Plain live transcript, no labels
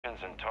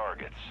locations and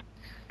targets.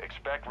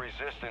 Expect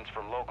resistance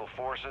from local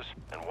forces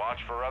and watch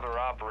for other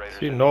operators.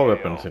 See, no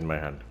weapons in my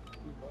hand.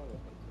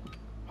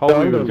 How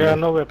we will? There are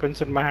no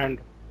weapons in my hand.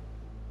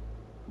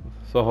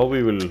 So how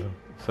we will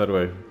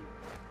survive?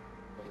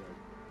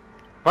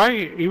 Why?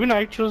 Even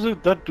I chose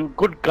that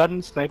good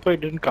gun sniper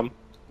didn't come.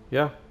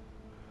 Yeah.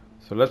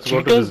 So let's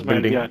Cheaters, go to this man,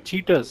 building. yeah,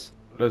 cheaters.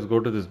 Let's go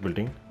to this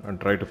building and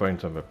try to find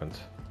some weapons.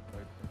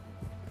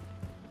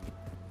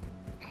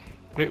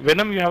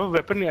 Venom, you have a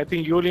weapon. I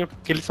think you only have to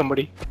kill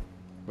somebody.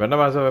 Venom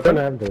has a weapon?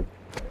 I have that.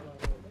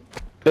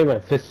 Play my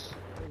fist.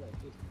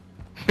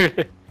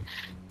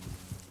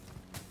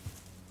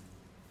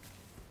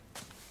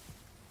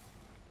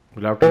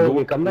 We'll have to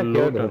we come back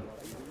here loot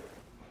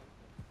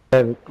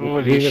though.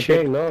 Holy we were shit.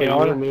 saying, no, They you,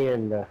 all- me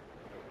and...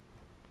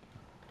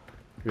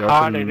 we have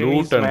hard to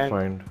enemies, loot and man.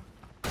 find.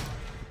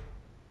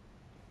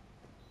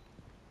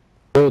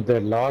 Dude, there are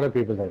a lot of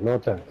people there. No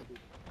chance.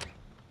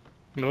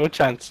 No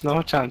chance,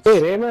 no chance.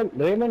 Hey,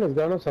 Rayman has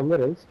gone off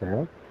somewhere else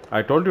now.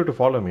 I told you to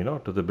follow me, no?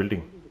 To the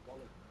building.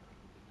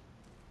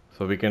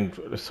 So we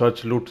can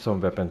search, loot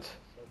some weapons.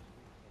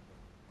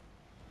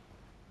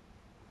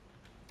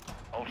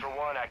 Ultra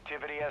One,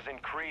 activity has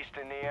increased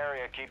in the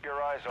area. Keep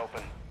your eyes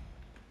open.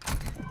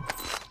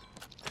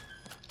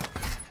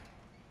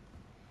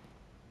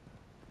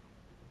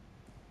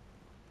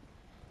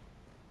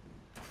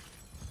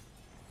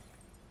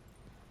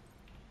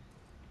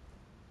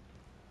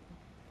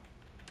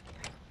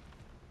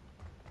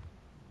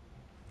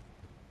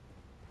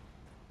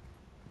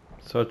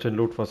 Search and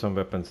loot for some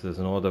weapons. There's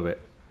no other way.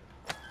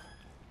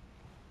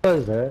 What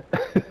is that?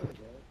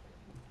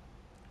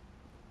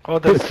 Oh,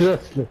 there's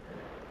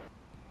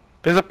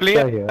a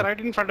player Yeah. right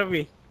in front of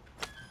me.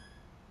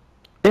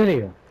 Here you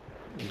go.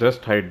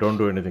 Just hide. Don't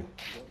do anything.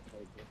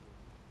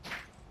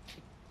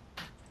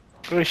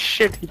 Oh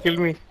shit, he killed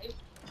me.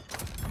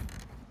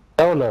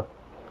 Oh no.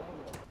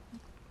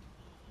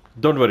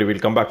 Don't worry. We'll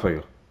come back for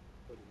you.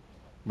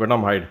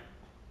 Venom, hide.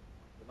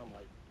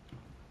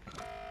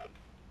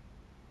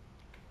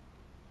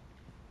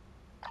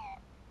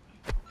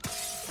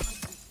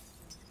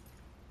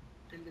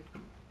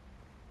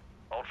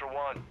 Ultra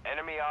One,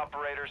 enemy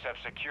operators have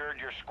secured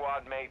your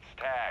squad mate's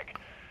tag.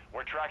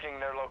 We're tracking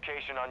their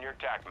location on your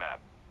TAC map.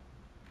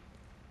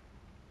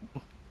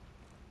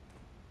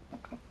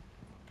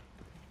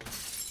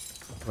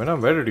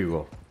 Venom, where did you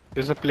go?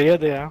 There's a player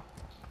there.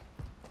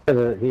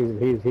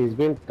 He's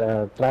been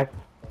tracked.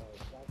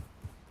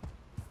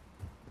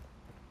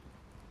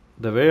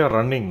 The way you're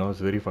running now is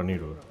very funny,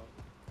 dude.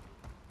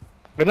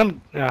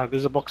 Venom, yeah,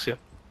 there's a box here.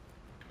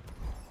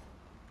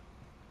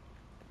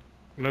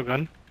 No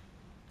gun.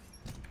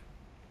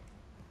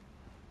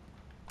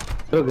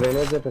 No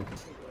grenades at it.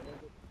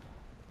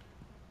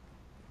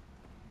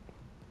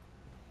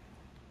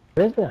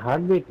 Where's my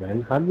heartbeat,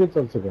 man? Heartbeat's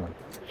also gone.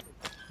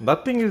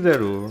 Nothing is there,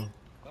 dude.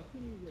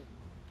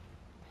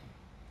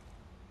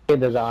 Hey,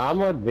 there's an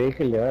armored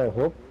vehicle here, I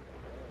hope.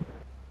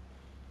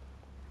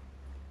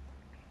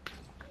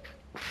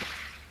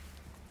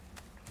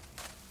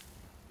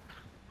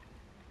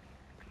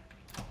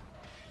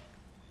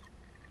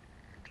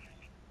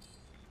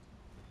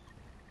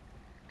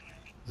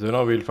 So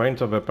now we'll find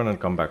some weapon and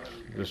come back.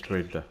 Just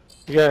wait there.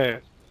 Yeah.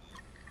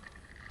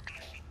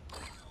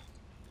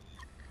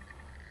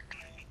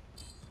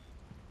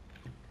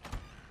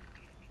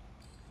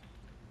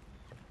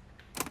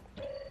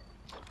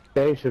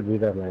 They should be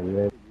there,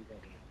 man.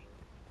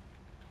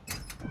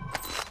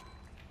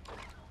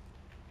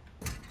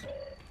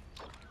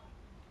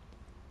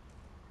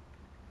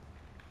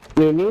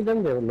 You need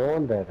them, there's no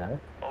one there,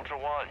 huh? Ultra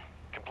One,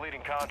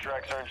 completing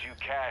contracts earns you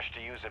cash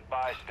to use at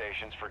buy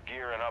stations for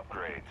gear and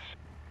upgrades.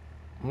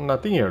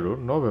 Nothing here, dude.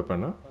 No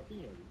weapon, huh?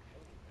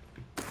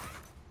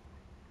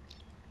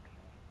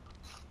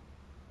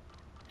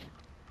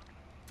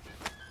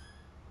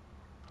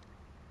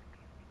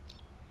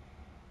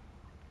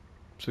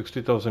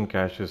 $60,000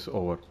 cash is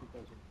over.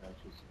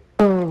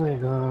 Oh my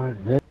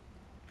god.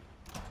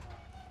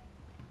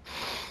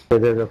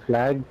 There's a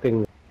flag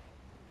thing.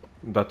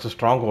 That's a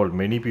stronghold.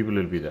 Many people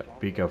will be there.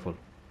 Be careful.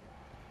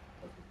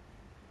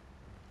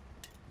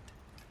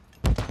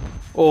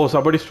 Oh,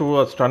 somebody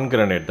threw a stun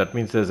grenade. That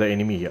means there's an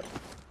enemy here.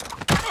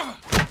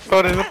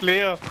 Oh, there's a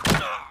player.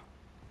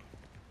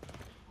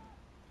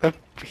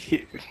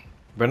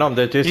 Venom,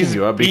 they're chasing He's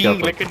you. Be being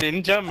careful. like a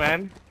ninja,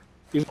 man.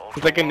 He's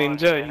like a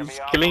ninja. He's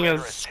killing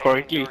us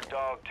quietly.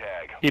 Dog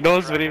tag. He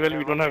knows very well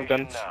we don't have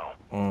guns.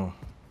 Now.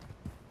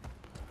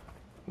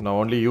 Now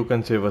only you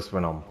can save us,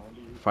 Venom.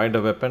 Find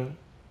a weapon.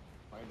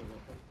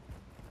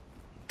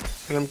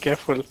 And I'm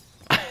careful.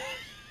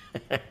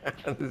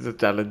 This is a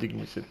challenging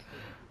mission.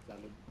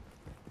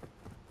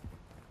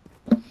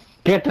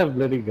 Get a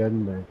bloody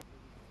gun, man.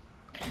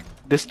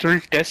 This will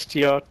test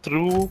your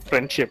true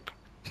friendship.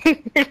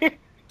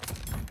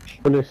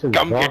 Munitions,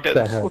 Come rocks get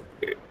I us. have.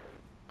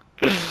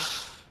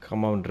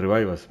 Come on,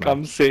 revive us, man.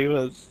 Come save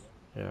us.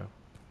 Yeah.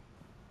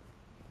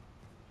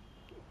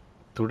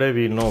 Today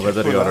we'll know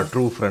whether you are a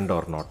true friend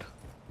or not.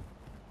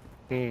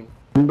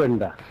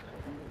 Banda.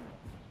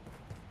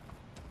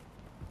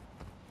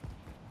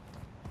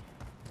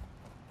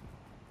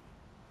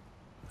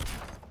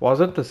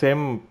 Wasn't the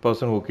same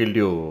person who killed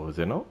you,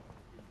 Zeno?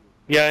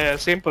 Yeah,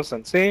 same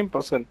person.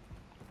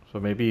 So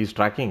maybe he's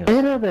tracking us.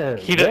 Where are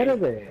they? He Where do- are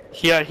they?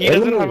 Yeah, he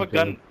doesn't have a Enemies,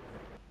 gun.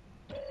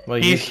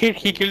 Well, He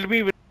killed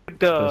me with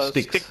the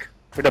sticks. stick,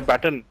 with a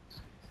baton.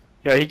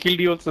 Yeah, he killed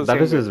you also the That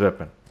same is way. his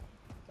weapon.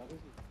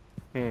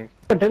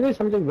 But tell me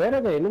something. Where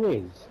are the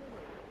enemies?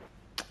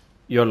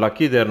 You're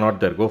lucky they're not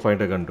there. Go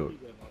find a gun, dude.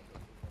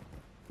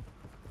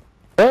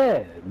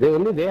 Where?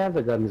 They have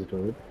the guns,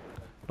 dude.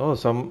 No,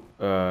 some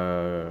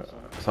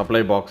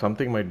supply box,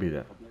 something might be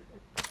there.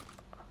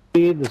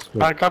 See this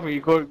dude. Come,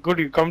 you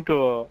come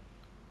to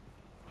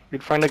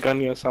you'll find a gun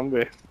here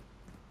somewhere.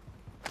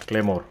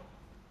 Claymore.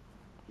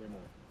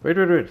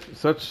 Wait.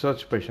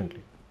 Search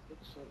patiently.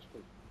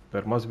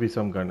 There must be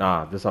some gun.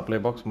 The supply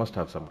box must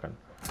have some gun.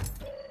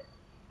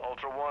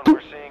 Ultra One,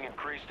 we're seeing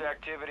increased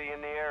activity in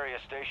the area.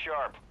 Stay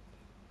sharp.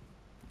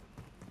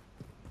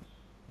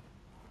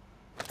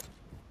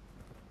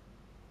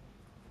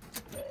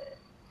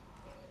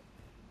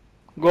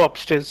 Go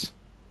upstairs.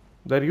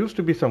 There used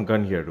to be some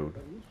gun here, dude.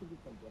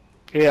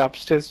 Yeah,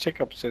 upstairs. Check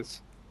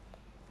upstairs.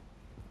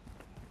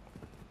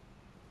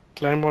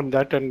 Climb on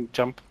that and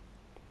jump.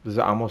 This is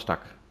an ammo stack.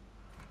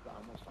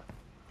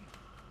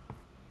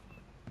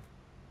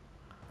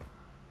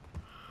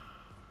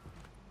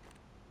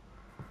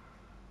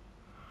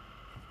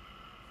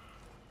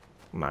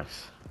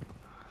 Nice.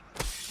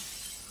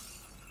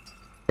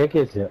 Take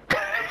it here.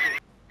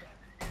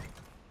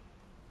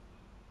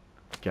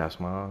 Gas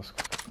mask.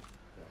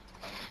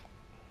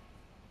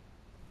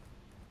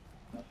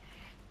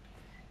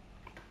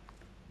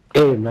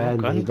 Hey man,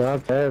 gun? he's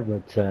not there,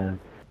 but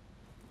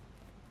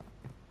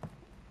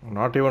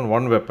Not even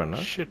one weapon,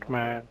 huh? Shit,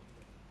 man.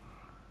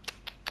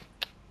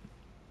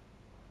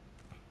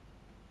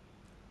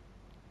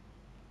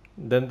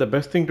 Then the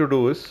best thing to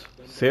do is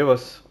save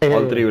us. Hey,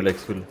 All hey, three hey. will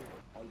exfil.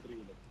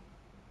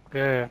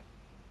 Yeah.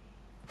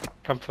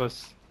 Come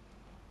first.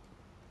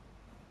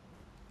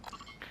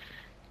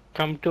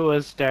 Come to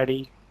us,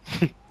 daddy.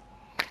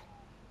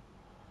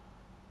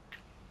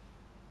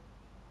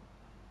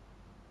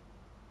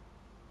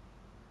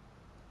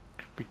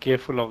 Be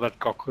careful of that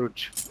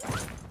cockroach.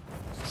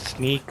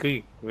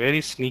 Sneaky,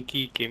 very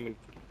sneaky came in.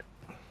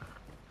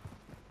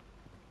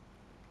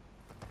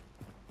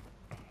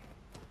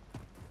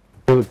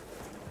 Dude,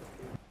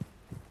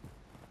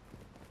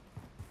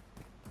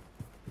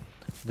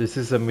 This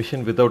is a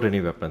mission without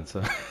any weapons.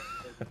 Huh?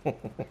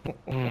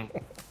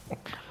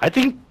 I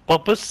think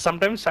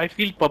sometimes I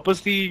feel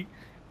purposely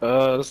they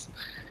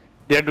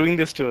are doing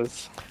this to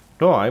us.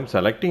 No, I'm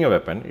selecting a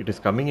weapon. It is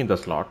coming in the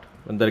slot.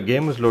 When the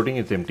game is loading,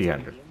 it's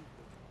empty-handed.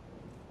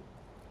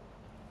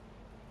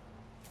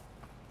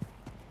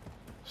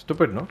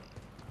 Stupid, no?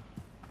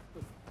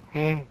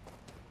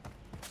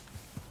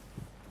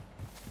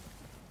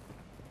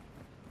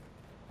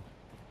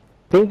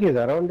 think he's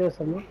around there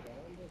somewhere.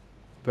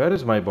 Where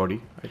is my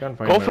body? I can't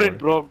find Go my for it, body.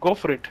 bro. Go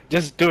for it.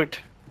 Just do it.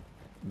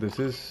 This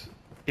is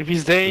If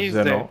he's there, he's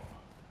Zeno. there.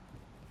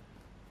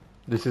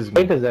 This is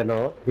me. Wait a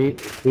Zeno.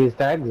 He's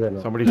tagged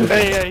Zeno. Somebody should.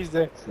 Yeah, he's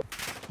there.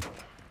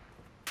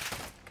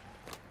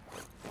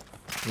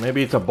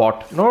 Maybe it's a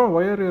bot. No,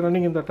 why are you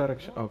running in that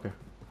direction? Okay.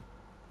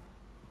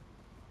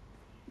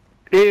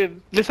 Hey,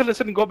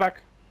 listen, go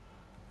back.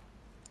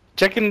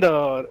 Check in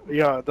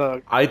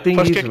the I think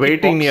first he's aid kit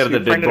waiting box, near the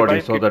you'll find dead a body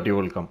revive so kit. that you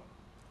will come.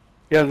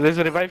 Yeah, there's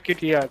a revive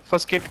kit, yeah.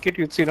 First aid kit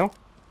you'd see, no?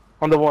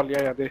 On the wall,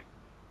 yeah, there.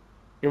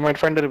 You might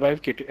find a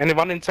revive kit. And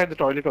one inside the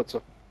toilet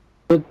also.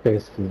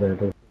 Toothpaste is there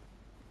too.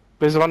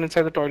 There's one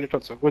inside the toilet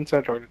also. Go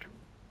inside the toilet.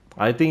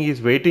 I think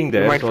he's waiting You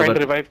there might so find that the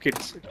revive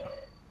kits.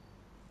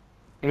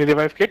 Any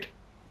revive kit?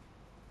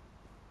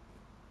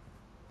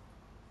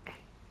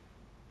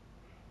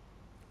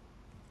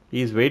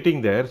 he's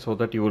waiting there so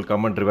that you will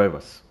come and revive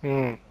us.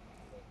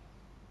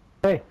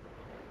 Hey,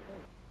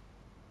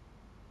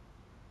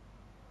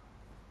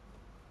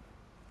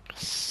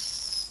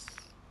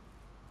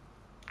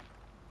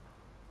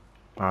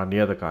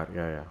 Near the car.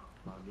 Yeah.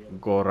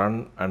 Go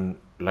run and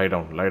lie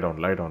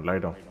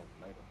down.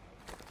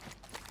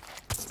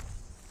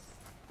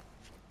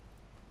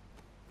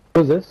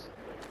 who's this?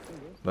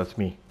 That's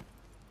me.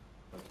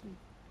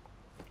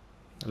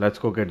 Let's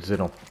go get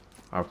Zeno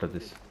after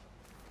this.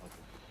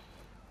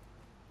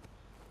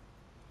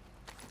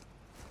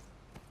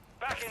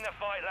 Back in the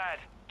fight, lad.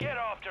 Get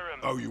after him.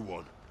 Oh, you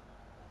won.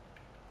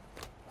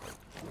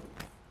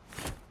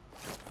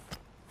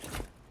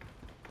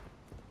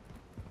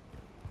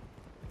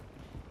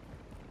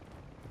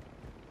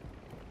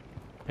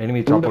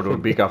 Enemy chopper,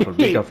 dude. Be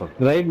careful.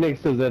 Right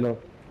next to Zeno.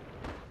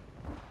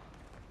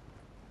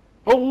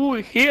 Oh,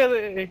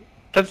 here!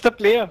 That's the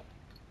player.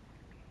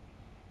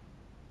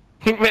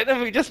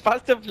 Venom, we just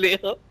passed the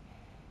player.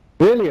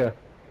 Really?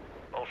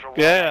 Ultra One,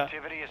 Yeah.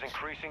 activity is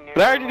increasing near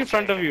Right your in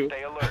front of location.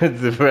 you. Stay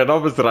alert.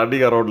 Venom is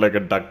running around like a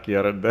duck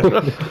here and there.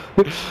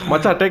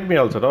 Macha, take me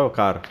also, no?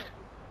 Car.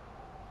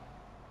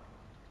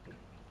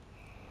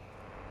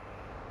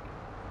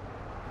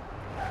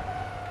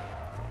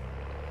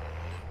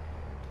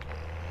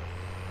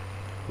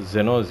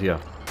 Zeno is here.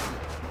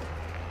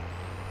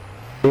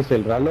 Please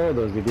will run over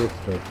those idiots,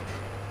 dude.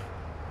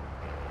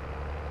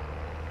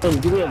 Hey,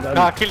 give me a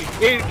gun. Kill.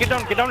 Hey, get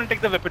down and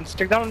take the weapons.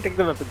 Take down and take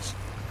the weapons.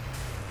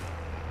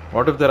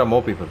 What if there are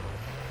more people?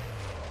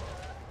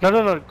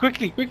 No,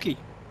 quickly.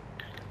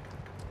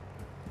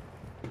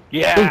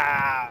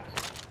 Yeah.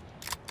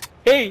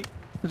 Hey,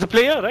 it's a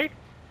player, right?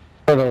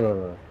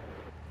 No.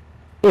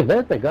 Hey,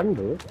 where's the gun,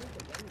 dude?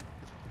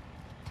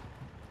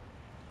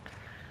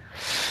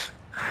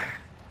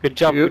 Good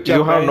job. You have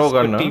guys. no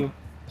gun, Good huh? team.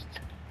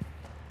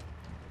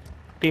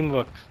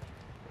 Teamwork.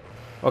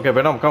 Okay,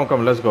 Venom,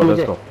 come, let's go.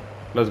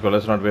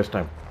 Let's not waste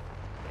time.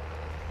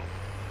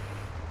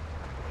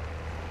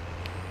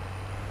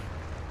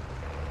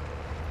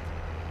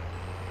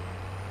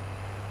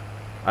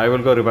 I will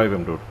go revive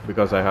him, dude,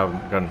 because I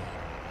have gun.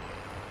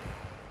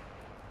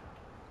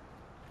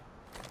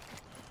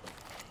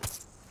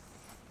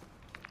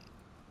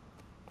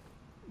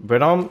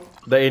 Venom,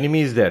 the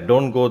enemy is there.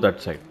 Don't go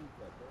that side.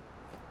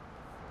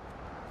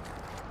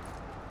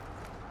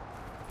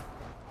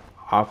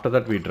 After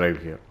that, we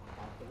drive here.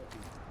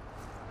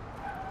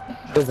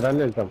 Just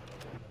run and come.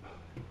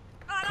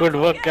 Good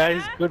work,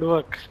 guys. Good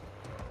work.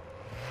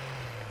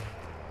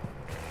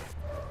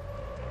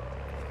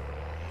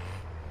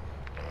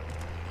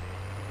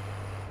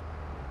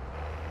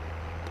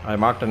 I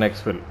marked an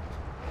exfil.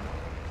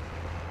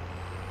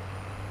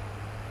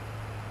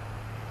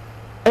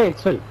 Hey,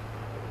 it's Phil.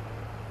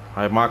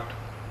 I marked.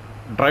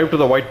 Drive to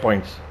the white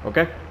points,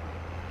 okay?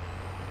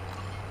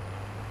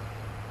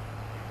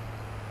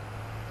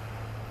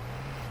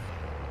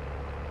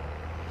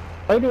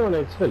 Why do you want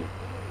to exfil?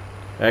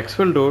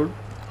 Exfil, dude.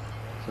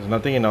 There's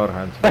nothing in our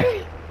hands.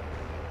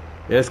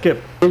 Escape.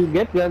 We'll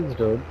get guns,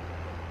 dude.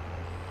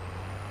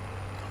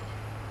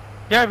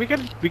 Yeah, we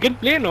can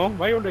play, no?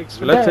 Why you want to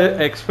exfil? Let's Yeah,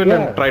 say exfil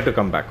yeah. and try to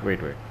come back.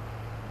 Wait.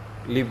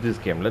 Leave this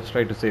game. Let's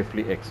try to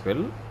safely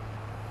exfil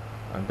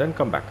and then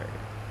come back again.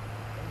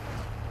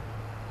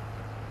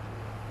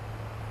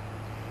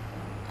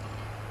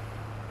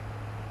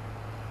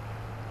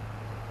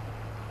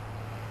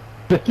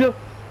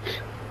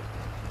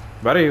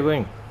 Where are you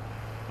going?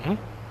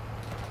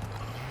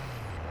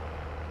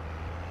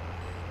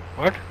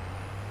 What?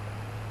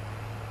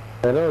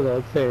 I know,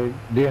 outside.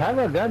 Do you have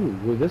a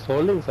gun? You're just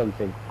holding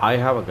something. I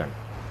have a gun.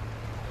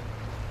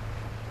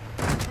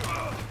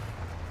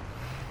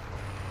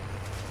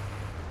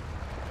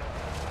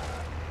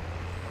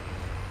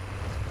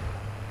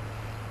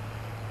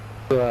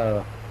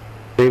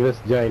 Previous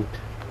giant.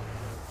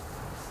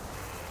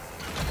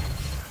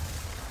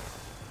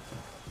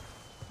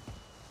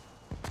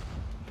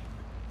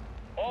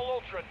 All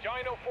Ultra,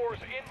 Dino 4's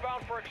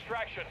inbound for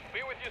extraction. Be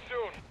with you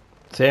soon.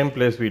 Same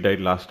place we died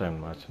last time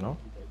match, no?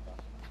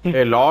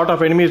 A lot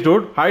of enemies,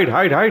 dude.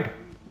 Hide.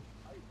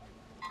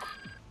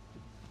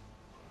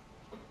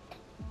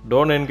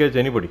 Don't engage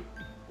anybody.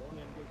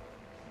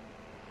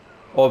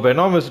 Oh,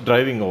 Venom is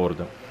driving over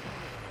them.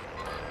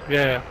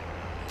 Yeah.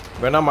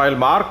 Venom, I'll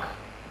mark.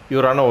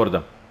 You run over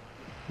them.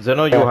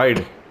 Zeno, you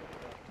hide.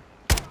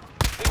 This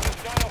is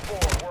Dino 4.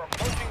 We're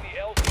approaching the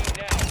LZ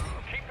now.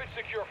 Keep it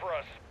secure for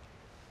us.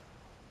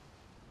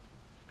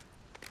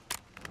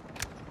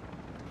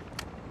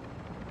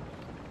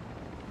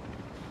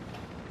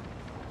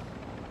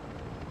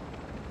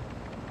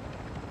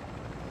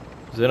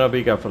 Zeno,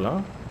 be careful,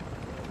 huh?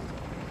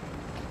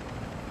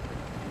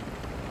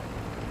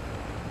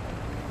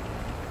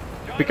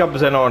 Pick up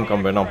Zeno and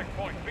come, Venom.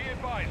 Be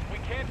advised, we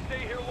can't stay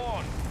here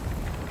long.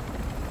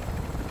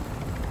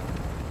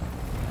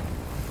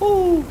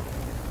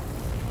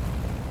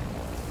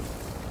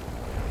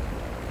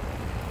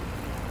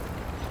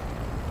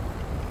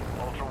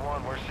 Ultra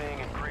One, we're seeing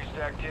increased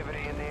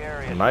activity in the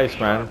area. Nice,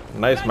 man.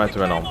 Nice match,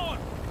 Venom.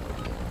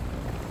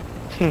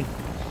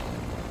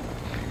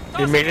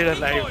 You made it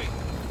alive.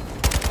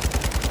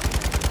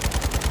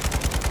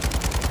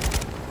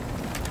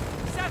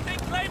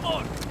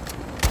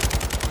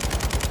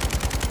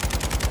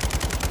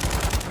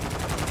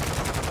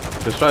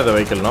 Destroy the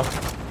vehicle, no?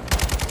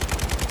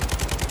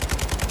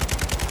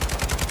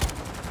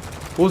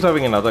 Who's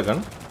having another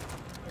gun?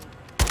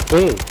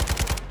 Hey.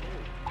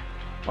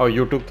 Oh,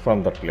 you took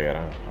from that player,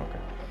 huh? Okay.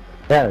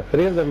 Yeah,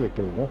 3 of them we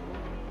killed, no?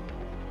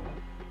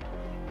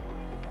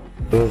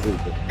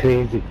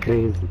 Crazy.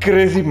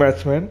 Crazy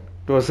match, man.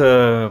 It was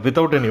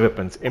without any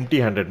weapons,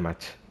 empty-handed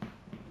match.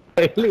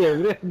 Actually,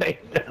 everyone died.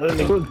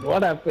 Dude,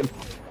 what happened?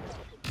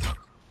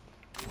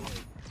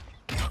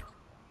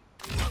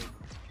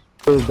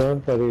 Dude,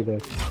 don't worry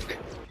that.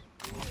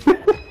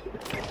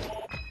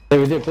 Hey,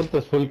 Vijay, put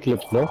the full clip,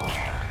 no?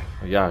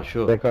 Yeah,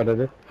 sure.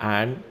 Recorded it.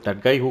 And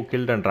that guy who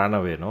killed and ran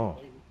away, no?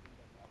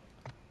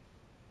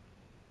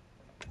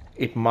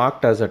 It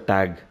marked as a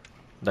tag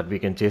that we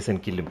can chase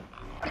and kill him.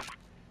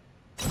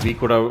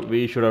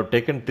 We should have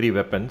taken 3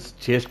 weapons,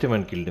 chased him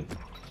and killed him.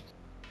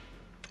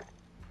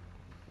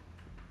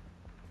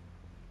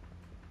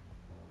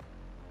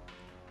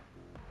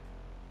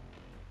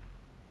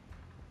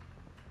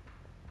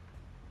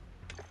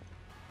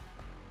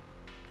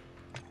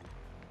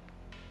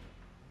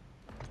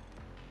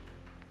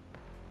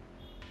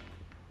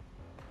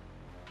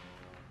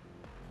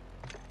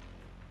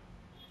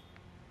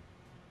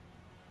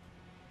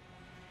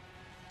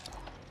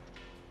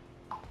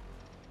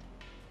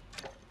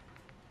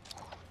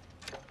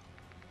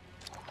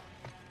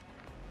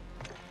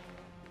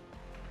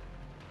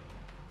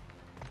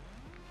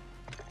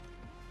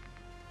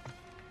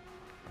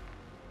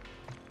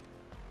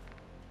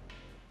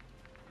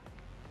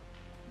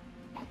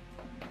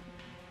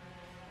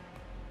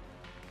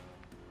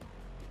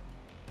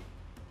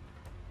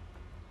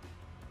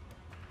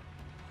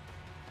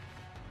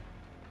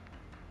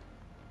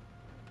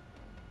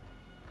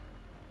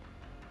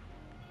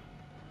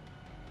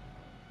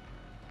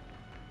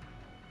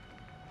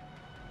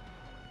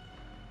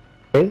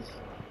 Yes?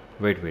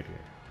 Wait, wait, wait.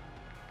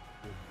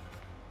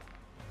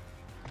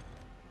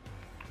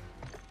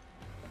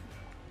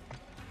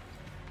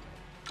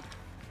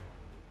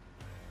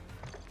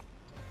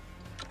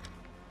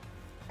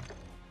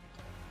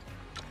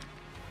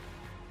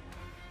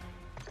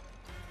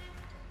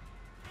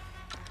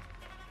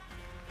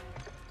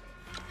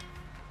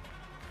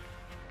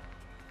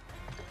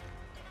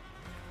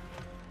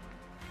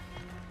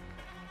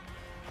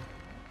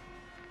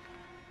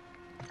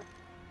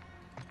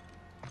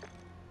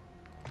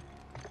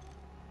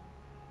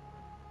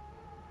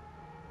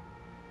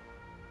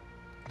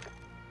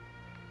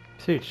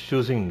 See, it's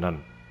choosing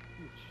none.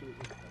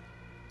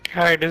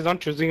 Yeah, it is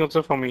not choosing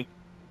also for me.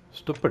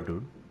 Stupid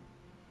dude.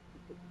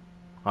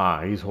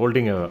 Ah, he's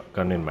holding a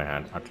gun in my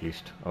hand, at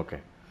least. Okay.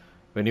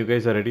 When you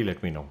guys are ready,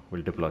 let me know.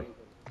 We'll deploy.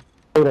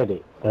 I'm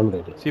ready. I'm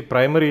ready. See,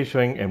 primary is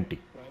showing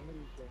empty.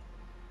 Yeah,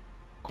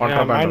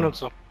 Contraband mine on.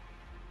 also.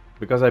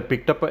 Because I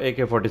picked up a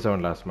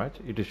AK-47 last match,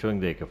 it is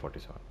showing the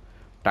AK-47.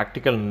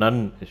 Tactical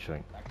none is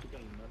showing.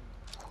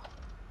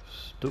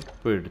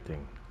 Stupid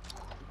thing.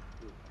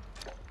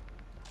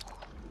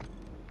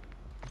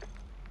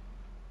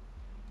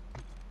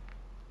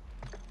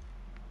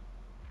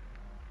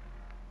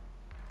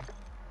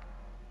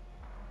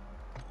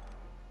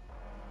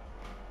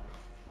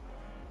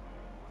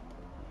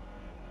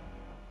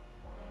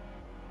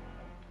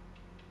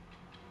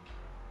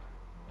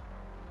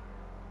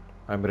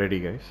 I'm ready,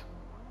 guys.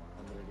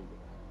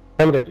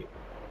 I'm ready.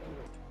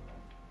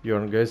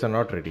 You guys are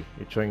not ready.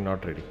 It's showing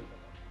not ready.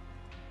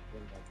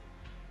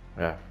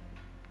 Yeah.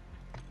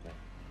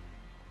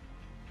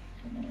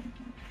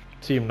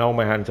 See, now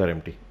my hands are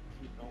empty.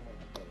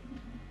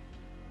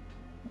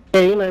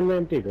 Hey, even I'm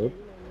empty, dude.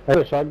 I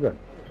have a shotgun.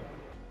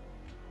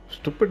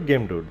 Stupid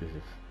game, dude. This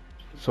is.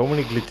 So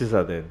many glitches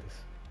are there in this.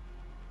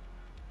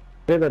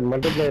 Say that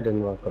multiplier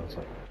didn't work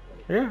also.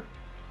 Yeah.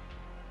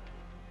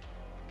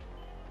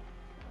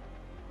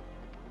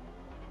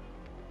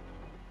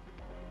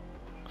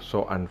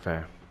 So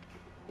unfair.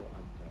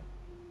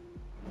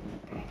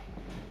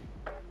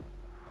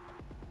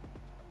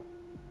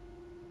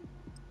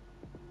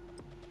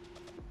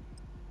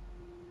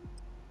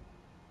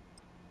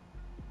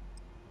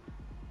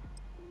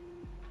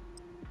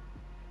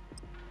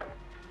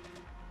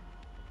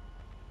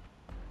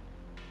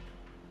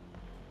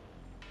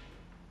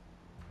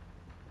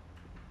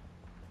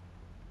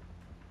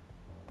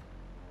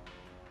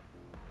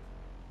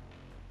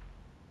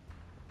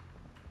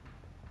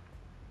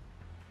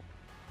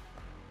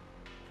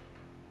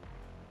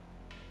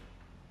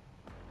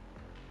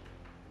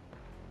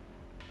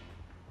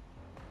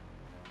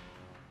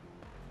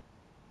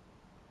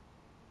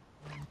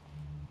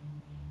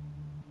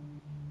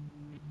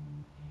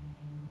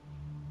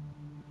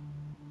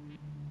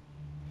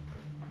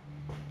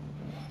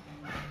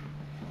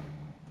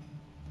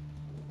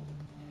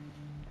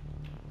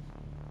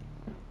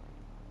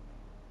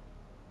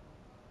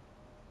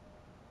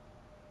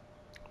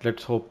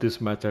 Let's hope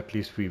this match at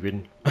least we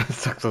win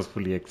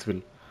successfully.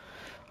 Exfil.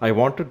 I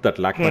wanted that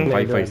Lackman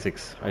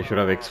 556. I should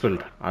have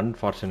exfilled.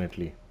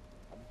 Unfortunately.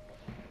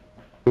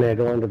 I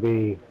don't want to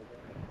be.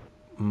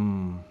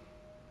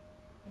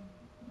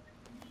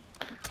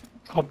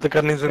 Hope the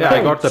gun is in Yeah, the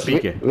I got the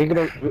hands. PK. We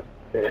could.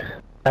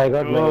 I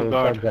got Oh, my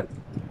God. shotgun.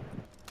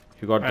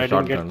 You got the I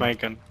didn't get shotgun. my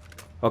gun.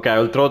 Okay, I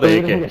will throw the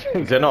You didn't AK. get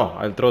it. Zeno,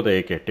 I'll throw the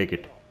AK. Take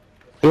it.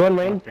 You want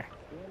mine? Okay.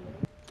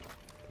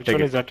 Which Take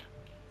one it. is that?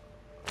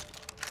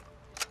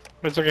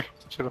 It's okay.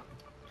 Chalo.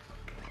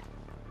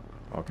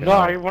 Okay. No,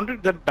 now I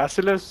wanted that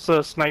Bacillus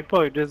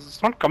sniper.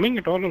 It's not coming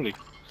at all only.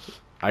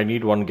 I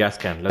need one gas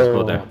can. Let's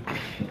go there.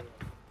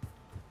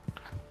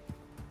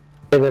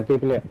 Hey, the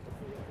people here.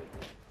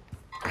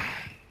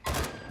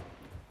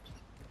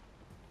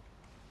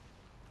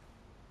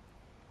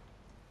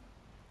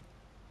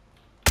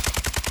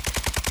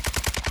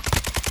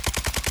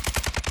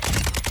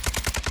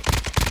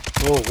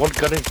 Oh, what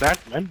gun is that,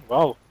 man?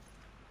 Wow.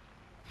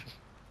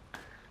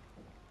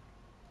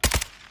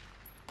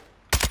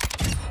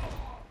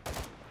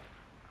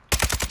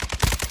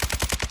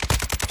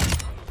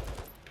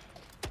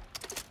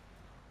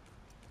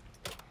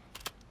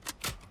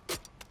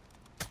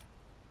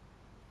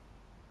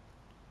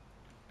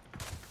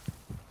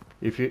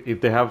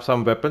 If they have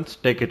some weapons,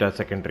 take it as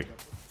secondary.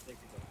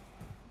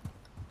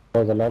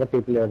 There's a lot of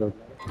people here, though.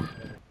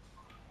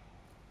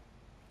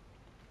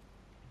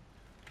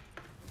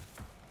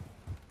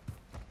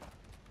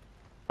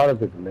 A lot of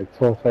people, like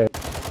 4 5.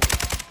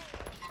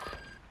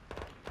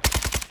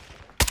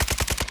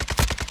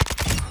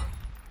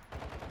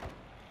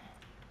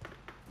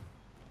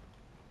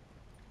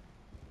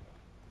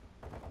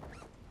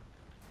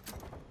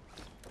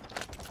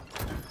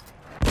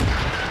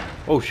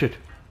 Oh shit.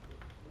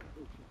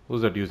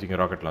 Who's that using a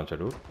rocket launcher,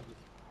 dude?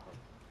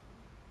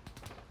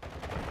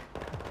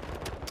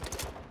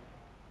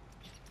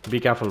 Be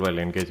careful while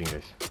engaging,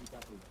 guys.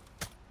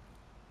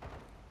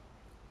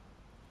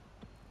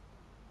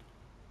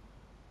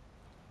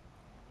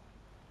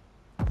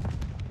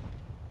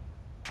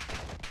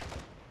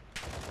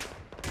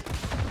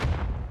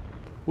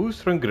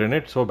 Who's throwing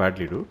grenades so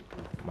badly, dude?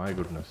 My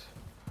goodness.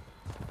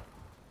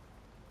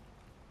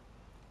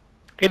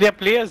 Hey, they're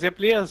players. They're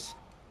players.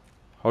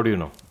 How do you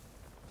know?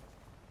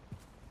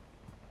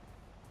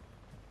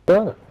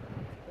 Yeah.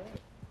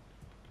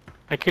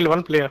 I killed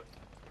one player.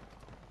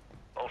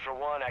 Ultra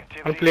One,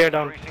 activity player is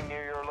down. increasing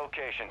near your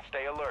location.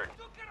 Stay alert.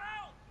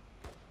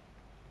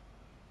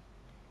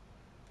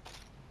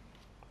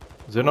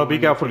 Zeno, be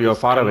careful. You're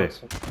far away.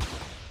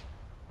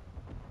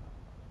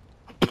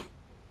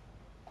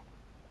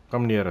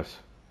 Come near us.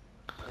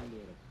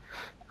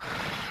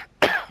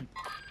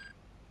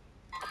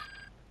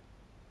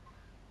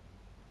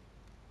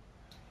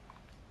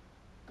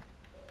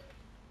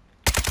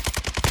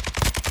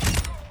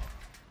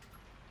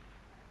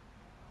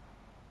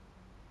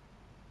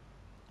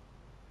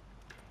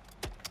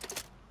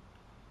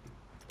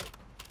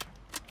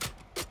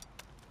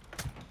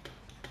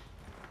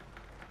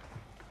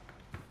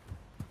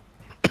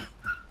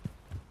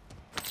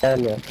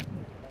 Yeah.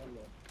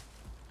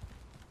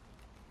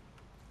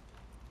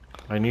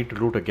 I need to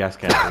loot a gas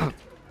can. Wait.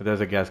 There's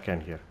a gas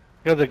can here.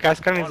 Yeah, the gas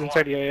can is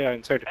inside. Yeah,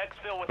 inside.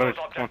 Exfil with Right,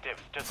 those come on.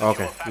 objectives. To secure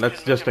Okay, factions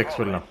let's just moving exfil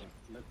forward. now.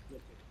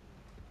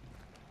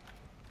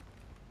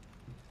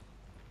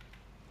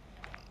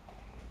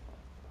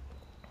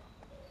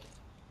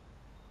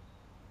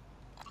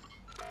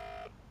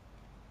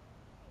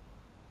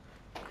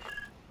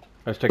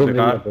 Let's take the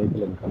car.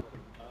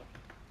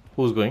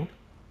 Who's going?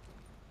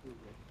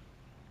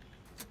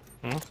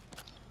 Hmm?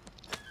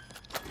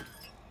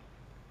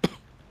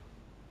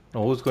 No,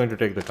 who's going to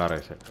take the car? I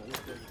said.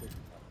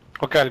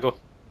 Okay, I'll go.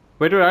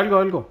 Wait, I'll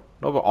go.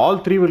 No, but all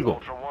three will go.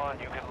 Ultra One,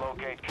 you can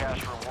locate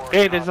cash rewards.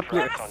 Hey, there's a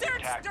contracts player. on your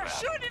tac They're map.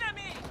 shooting at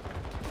me!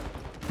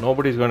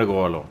 Nobody's going to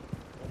go alone.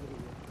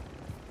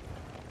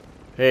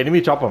 Hey, enemy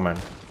chopper, man.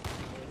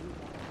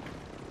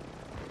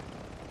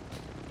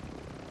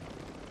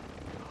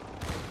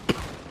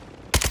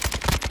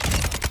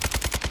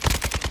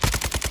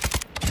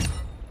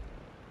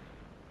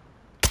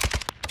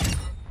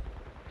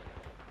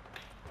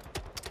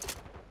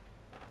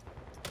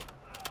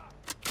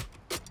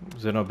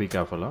 Zeno, be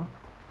careful, huh?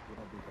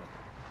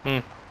 Hmm.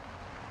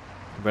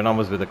 Venom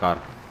is with the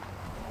car.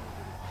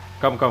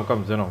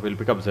 Come, Zeno. We'll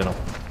pick up Zeno.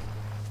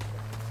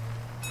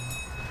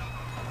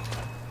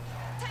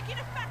 Taking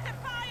effective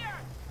fire!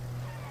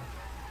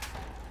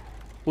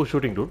 Who's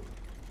shooting, dude?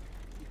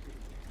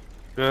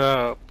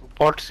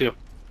 Bots here.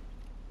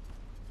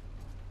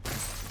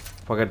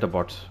 Forget the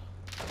bots.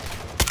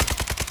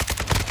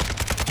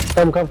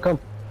 Come.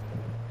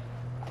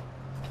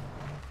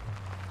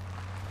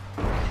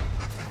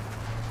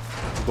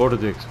 Go to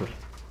the exfil.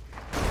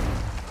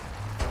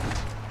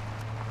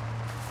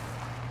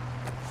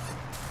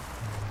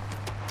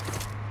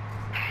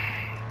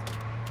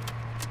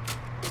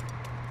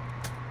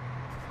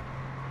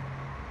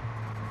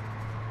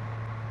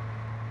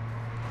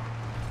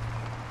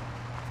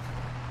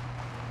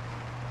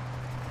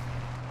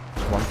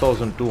 It's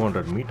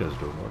 1,200 meters,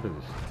 dude. What is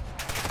this?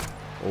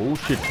 Oh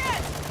shit.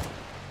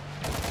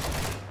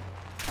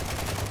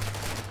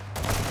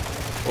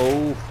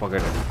 Oh,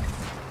 forget it.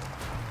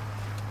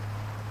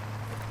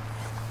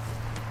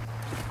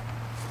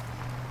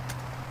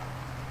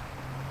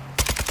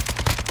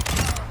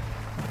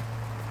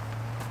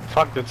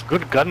 Fuck, that's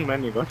good gun,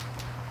 man. You got.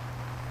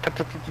 That's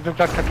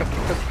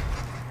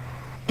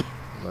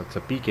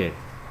a PK.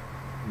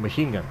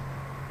 Machine gun.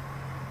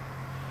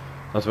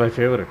 That's my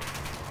favorite.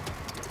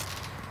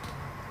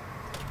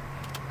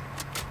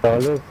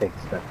 Always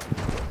takes that.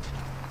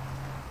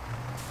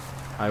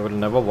 I will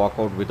never walk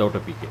out without a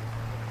PK.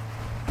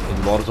 In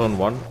Warzone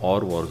 1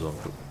 or Warzone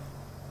 2.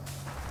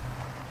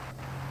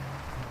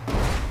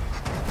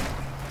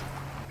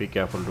 Be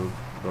careful, dude.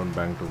 Don't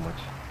bang too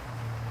much.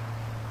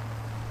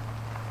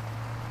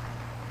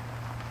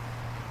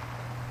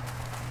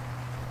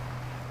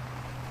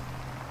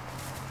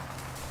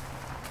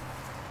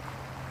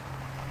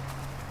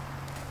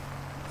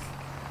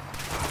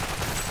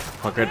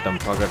 Forget them.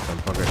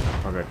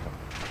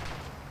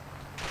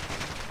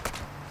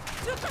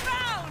 Look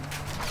around!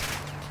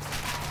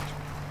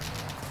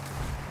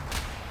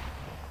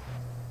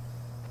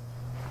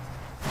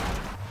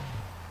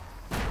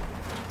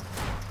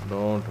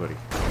 Don't worry.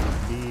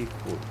 Be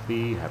cool.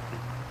 Be happy.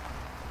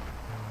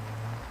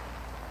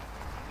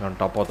 On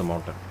top of the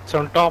mountain. It's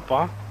on top,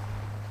 huh?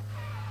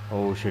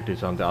 Oh shit,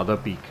 it's on the other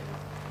peak.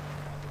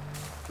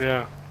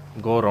 Yeah.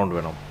 Go around,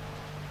 Venom.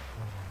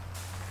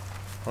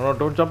 Oh no,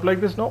 don't jump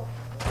like this, no.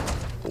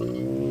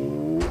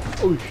 Oh,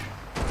 oosh.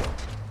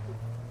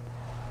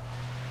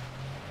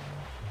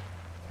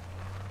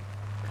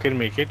 Can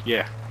make it,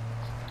 yeah.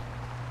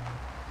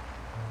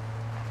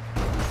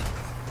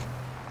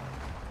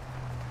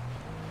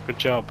 Good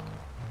job.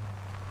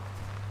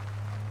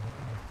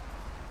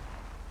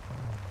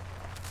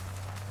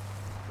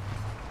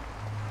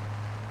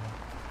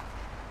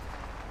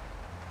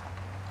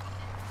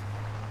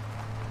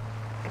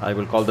 I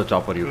will call the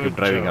chopper. You keep Good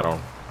driving job.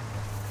 around.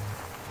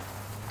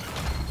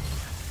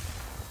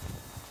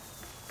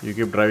 You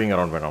keep driving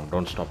around, Venom.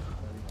 Don't stop.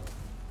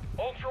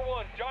 Ultra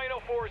One, Dino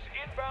Force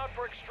inbound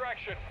for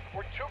extraction.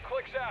 We're 2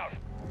 clicks out.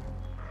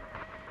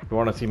 You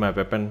wanna see my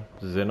weapon,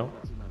 Zeno?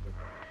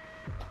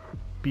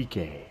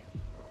 PK.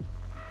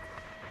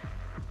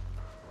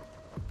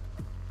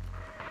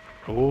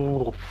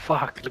 Oh,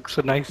 fuck. Looks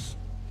so nice.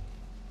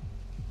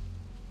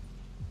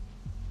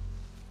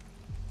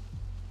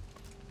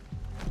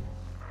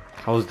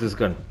 How's this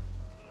gun?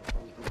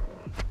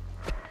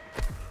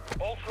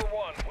 Ultra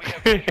One, we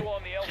have visual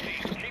on the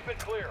LZ. Keep it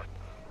clear.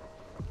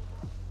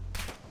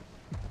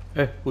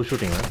 Hey, who's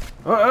shooting, man?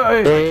 Oh,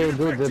 hey. Hey,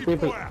 dude, the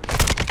people.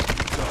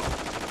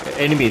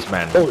 Enemies,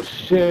 man. Oh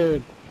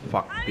shit.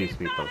 Fuck these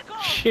people.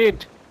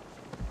 Shit.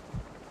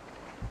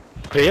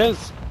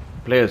 Players?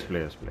 Players.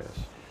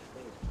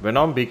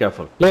 Venom, be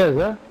careful. Players,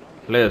 huh?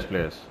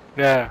 Players.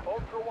 Yeah.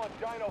 Ultra One,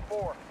 Dino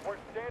 4, we're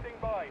standing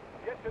by.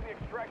 Get to the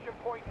extraction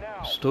point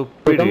now.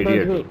 Stupid Come back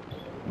idiot. here.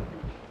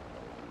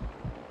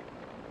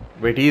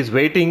 Wait, he's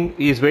waiting.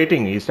 He's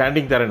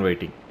standing there and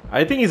waiting.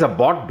 I think he's a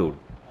bot, dude.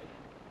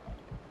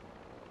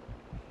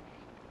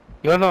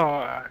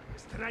 No.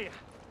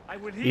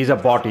 He's a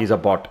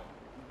bot.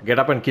 Get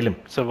up and kill him.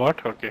 It's a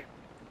what? Okay.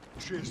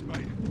 Cheers,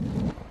 mate.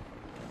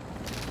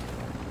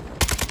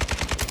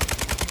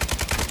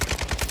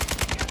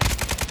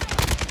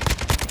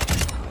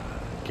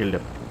 Killed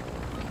him.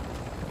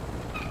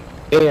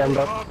 Hey, I'm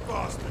up. Hard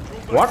bastard.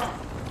 What?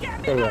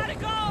 Get Yeah, me yeah. where to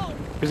go!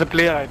 He's a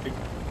player, I think.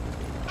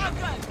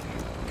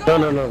 Okay.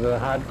 No, the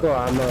hardcore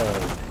armor.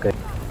 Okay.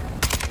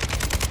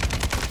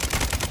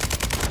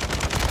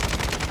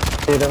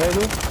 Hey, revive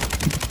me?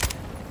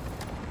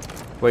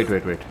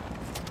 Wait.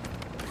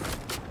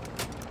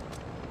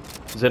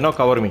 Zeno,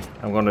 cover me.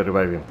 I'm gonna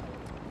revive him.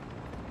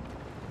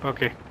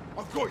 Okay.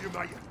 I've got you,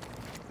 mate.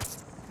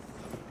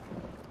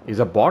 He's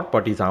a bot,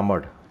 but he's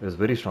armored. He's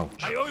very strong.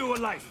 I owe you a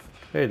life.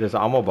 Hey, there's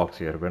armor box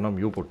here. Venom,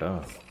 you put,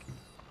 huh?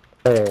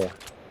 Yeah.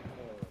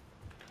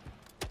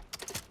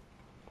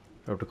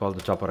 You have to call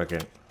the chopper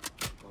again.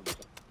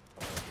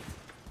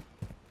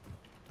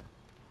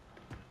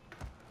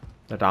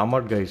 That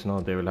armored guys, no,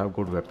 they will have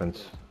good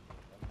weapons.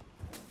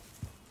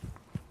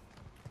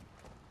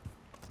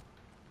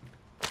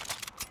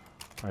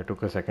 I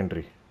took a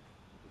secondary.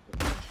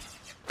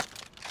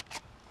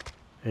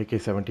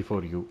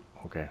 AK-74U.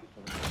 Okay.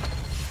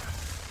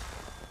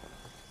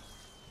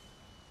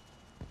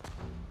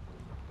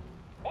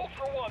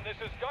 Ultra One, this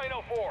is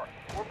Dino 4.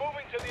 We're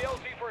moving to the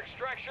LZ for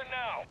extraction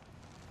now.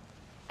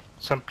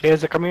 Some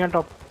players are coming on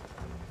top.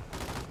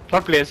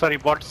 Not players, sorry,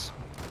 bots.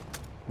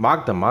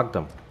 Mark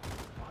them.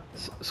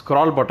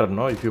 Scroll button,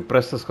 no? If you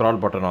press the scroll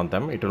button on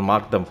them, it will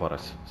mark them for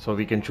us. So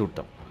we can shoot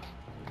them.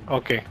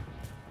 Okay.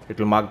 It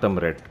will mark them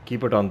red.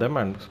 Keep it on them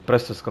and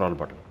press the scroll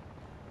button.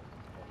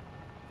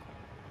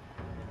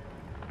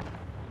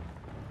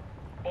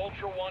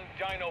 Ultra One,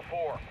 Dino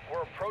 4.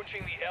 We're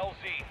approaching the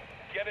LZ.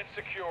 Get it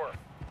secure.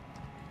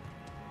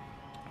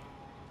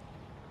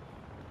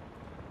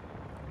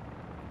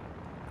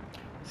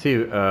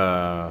 See,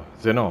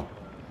 Zeno,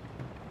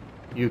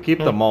 you keep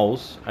the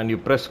mouse and you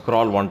press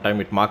scroll one time,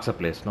 it marks a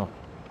place, no?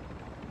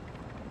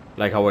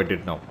 Like how I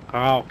did now.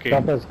 Ah, okay.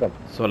 Choppers come.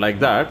 So like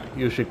that,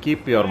 you should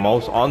keep your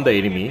mouse on the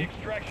enemy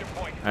Extraction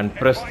point. and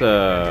press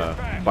the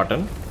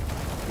button.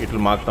 It will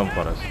mark them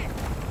for us.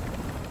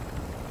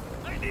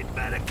 I need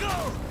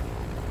medical.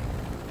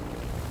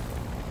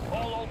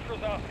 All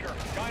Ultras Oscar.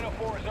 Dino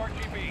 4 is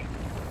RGB.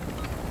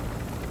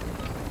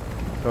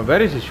 So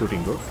where is he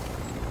shooting, bro?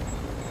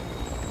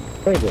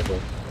 Wait.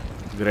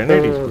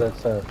 Grenade is Oh, good.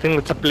 that's a. I think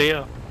it's a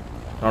player.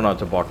 No,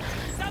 it's a bot.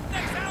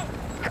 Subjects out!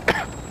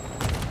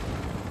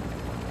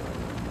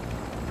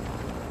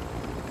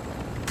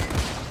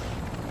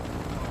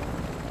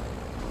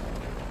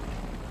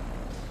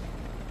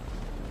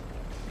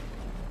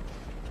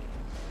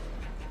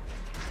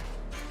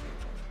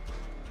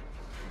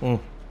 Hmm.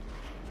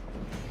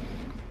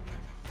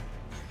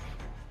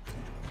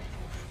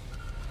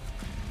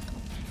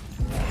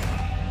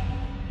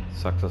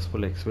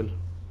 Successful exfil.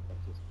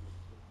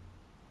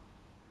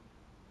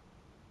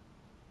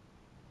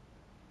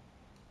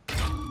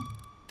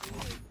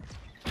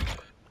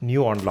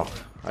 New unlock.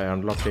 I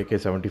unlocked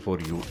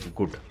AK-74U.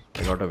 Good.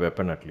 I got a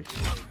weapon at least.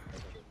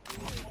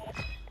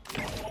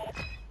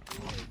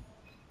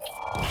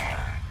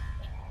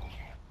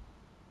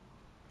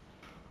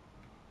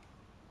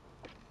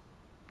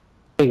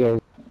 Hey guys.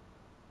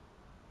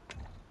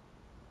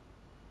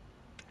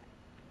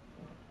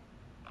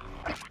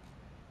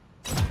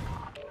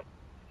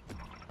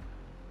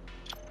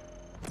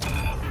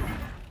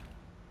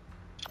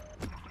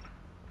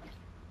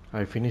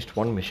 I finished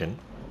one mission.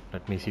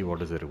 Let me see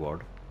what is the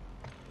reward.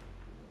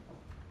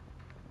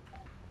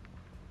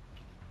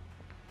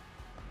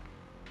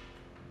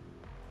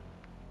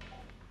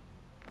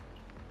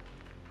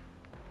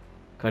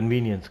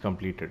 Convenience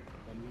completed.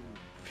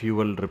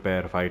 Fuel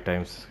repair 5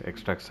 times,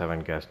 extract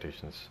 7 gas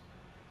stations.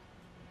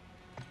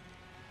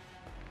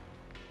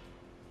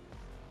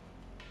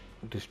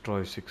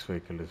 Destroy 6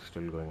 vehicles is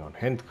still going on.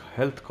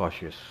 Health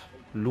cautious.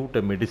 Loot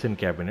a medicine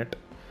cabinet.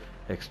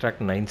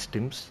 Extract 9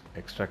 stims.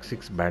 Extract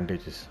 6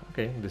 bandages.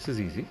 Okay, this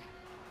is easy.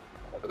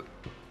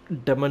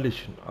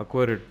 Demolition.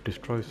 Acquire it.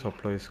 Destroy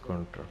supplies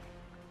contract.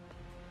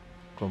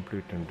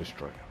 Complete and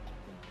destroy.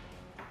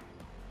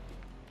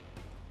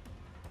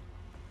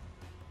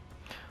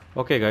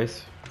 Okay,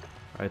 guys.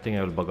 I think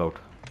I will bug out.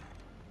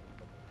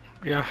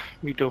 Yeah,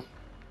 me too.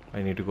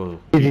 I need to go.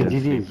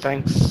 GG.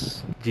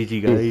 Thanks.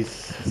 GG, guys.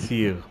 See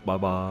you. Bye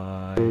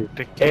bye.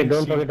 Take care. Hey,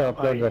 don't See you. forget to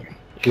upload Bye. that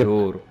clip.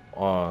 Sure.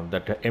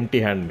 That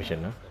empty hand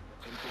mission. Huh?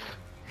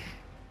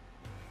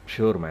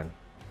 Sure, man.